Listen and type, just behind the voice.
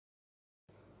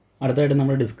അടുത്തായിട്ട്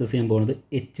നമ്മൾ ഡിസ്കസ് ചെയ്യാൻ പോകുന്നത്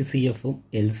HCFും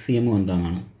LCMും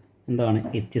എന്താണ്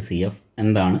HCF,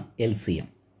 എന്താണ് LCM.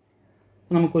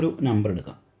 നമുക്കൊരു നമ്പർ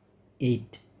എടുക്കാം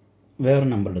 8, വേറൊരു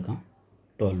നമ്പർ എടുക്കാം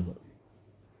 12.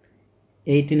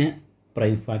 8ന്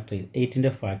prime factors,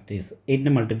 8ൻ്റെ factors,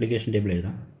 8ൻ്റെ multiplication table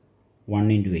എഴുതാം.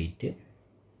 1 × 8,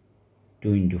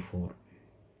 2 × 4.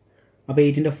 അപ്പോൾ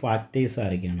 8ൻ്റെ ഫാക്ടേഴ്സ്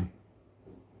ആരൊക്കെയാണ്?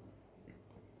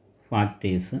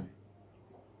 ഫാക്ടേഴ്സ്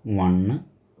 1,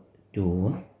 2,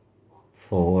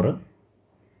 4,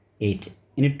 8.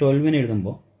 ഇനി 12ന്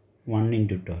എഴുതുമ്പോൾ 1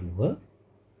 × 12,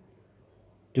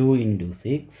 2 ×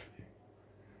 6,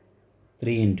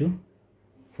 3 ×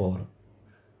 4.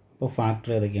 അപ്പോൾ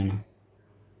ഫാക്ടർ ഏതൊക്കെയാണ്?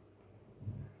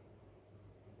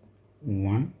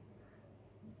 1,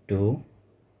 2,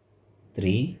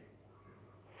 3,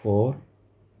 4,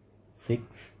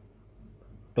 6,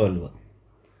 12.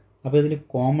 അപ്പോൾ ഇതിൽ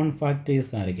കോമൺ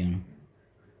ഫാക്ടേഴ്സ് ആരൊക്കെയാണ്?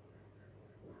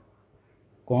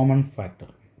 കോമൺ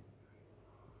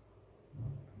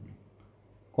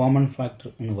ഫാക്ടർ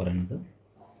എന്ന് പറയുന്നത്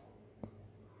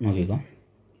നോക്കിക്കോ,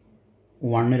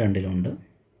 1 2ലുണ്ട്,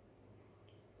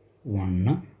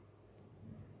 1,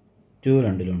 2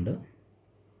 2ലുണ്ട്,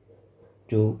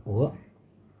 2,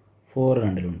 4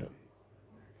 2ലുണ്ട്,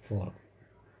 4.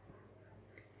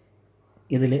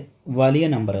 ഇതിൽ വലിയ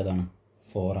നമ്പർ ഏതാണ്?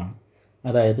 4 ആണ്.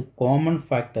 അതായത് കോമൺ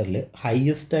ഫാക്ടറിൽ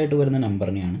ഹയസ്റ്റ് ആയിട്ട് വരുന്ന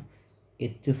നമ്പറിനെയാണ്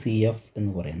HCF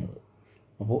എന്ന് പറയുന്നത്.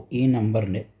 അപ്പോൾ ഈ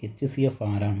നമ്പറിൻ്റെ HCF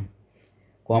ആരാണ്?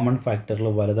 കോമൺ ഫാക്ടറിൽ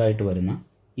വലുതായിട്ട് വരുന്ന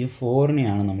ഈ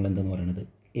 4നെയാണ് നമ്മൾ എന്തെന്ന് പറയുന്നത്?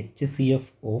 HCF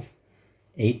ഓഫ്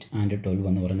 8 ആൻഡ് 12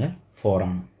 എന്ന് പറഞ്ഞാൽ 4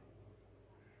 ആണ്.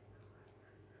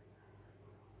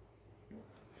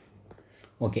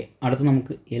 ഓക്കെ, അടുത്ത്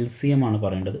നമുക്ക് LCM ആണ്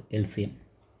പറയേണ്ടത്.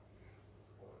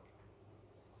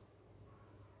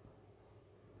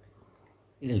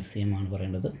 LCM ആണ്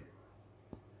പറയേണ്ടത്.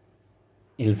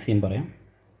 LCM പറയാം.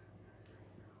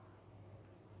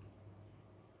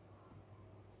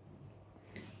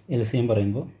 LCM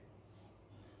പറയുമ്പോൾ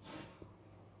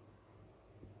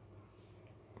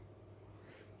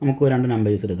നമുക്ക് 2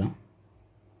 നമ്പേഴ്സ് എടുക്കാം.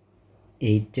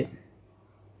 8,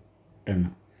 10.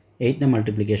 8ൻ്റെ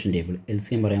മൾട്ടിപ്ലിക്കേഷൻ ടേബിൾ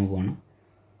LCM പറയാൻ പോവാണ്.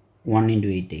 1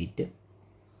 × 8 8,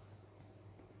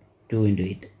 2 ×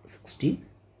 8 16,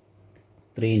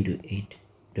 3 × 8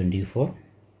 24,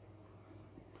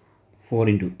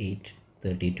 4 × 8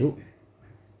 32,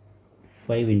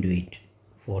 5 × 8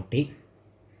 40,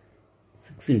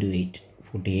 6 × 8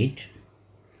 48,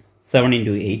 7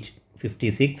 × 8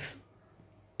 56,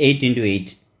 8 ×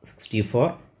 8 64,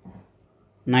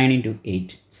 9 ×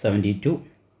 8 72,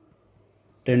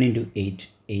 10 × 8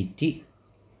 80,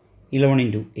 11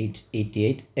 × 8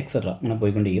 88, etc. അങ്ങനെ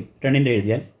പോയിക്കൊണ്ടിരിക്കും. 10ൻ്റെ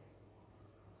എഴുതിയാൽ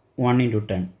 1 ×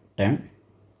 10 10,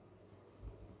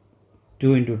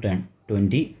 2 × 10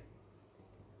 20,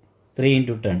 3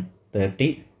 × 10 30,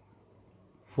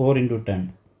 4 × 10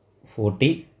 40,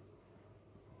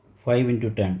 5 ×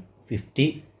 10 50,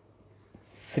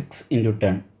 6 ×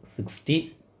 10 60,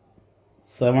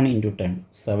 7 × 10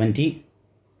 70,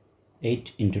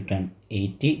 8 × 10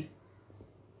 80,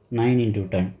 9 ×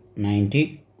 10 90,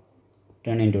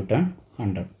 10 × 10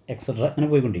 100, etc. അങ്ങനെ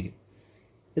പോയിക്കൊണ്ടിരിക്കും.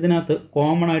 ഇതിനകത്ത്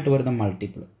കോമൺ ആയിട്ട് വരുന്ന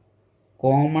മൾട്ടിപ്പിൾ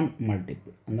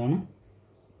എന്താണ്?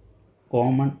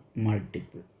 കോമൺ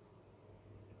മൾട്ടിപ്പിൾ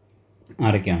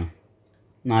ആരൊക്കെയാണ്?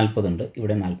 40 ഉണ്ട്,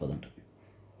 ഇവിടെ 40 ഉണ്ട്.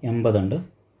 80 ഉണ്ട്,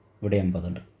 ഇവിടെ 80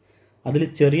 ഉണ്ട്. അതിൽ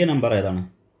ചെറിയ നമ്പർ ഏതാണ്?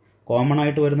 കോമൺ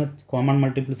ആയിട്ട് വരുന്ന കോമൺ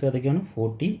മൾട്ടിപ്പിൾസ് ഏതൊക്കെയാണ്?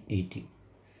 40, 80.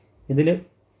 ഇതിൽ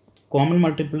കോമൺ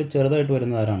മൾട്ടിപ്പിൾ ചെറുതായിട്ട്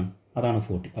വരുന്നത് ആരാണ്? അതാണ്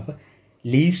 40. അപ്പോൾ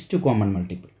ലീസ്റ്റ് കോമൺ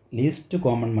മൾട്ടിപ്പിൾ.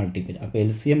 അപ്പോൾ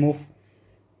LCM ഓഫ്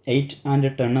 8 ആൻഡ്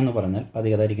 10 എന്ന് പറഞ്ഞാൽ അത്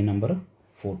ഏതായിരിക്കും? നമ്പർ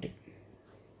 40.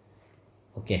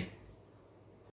 ഓക്കെ.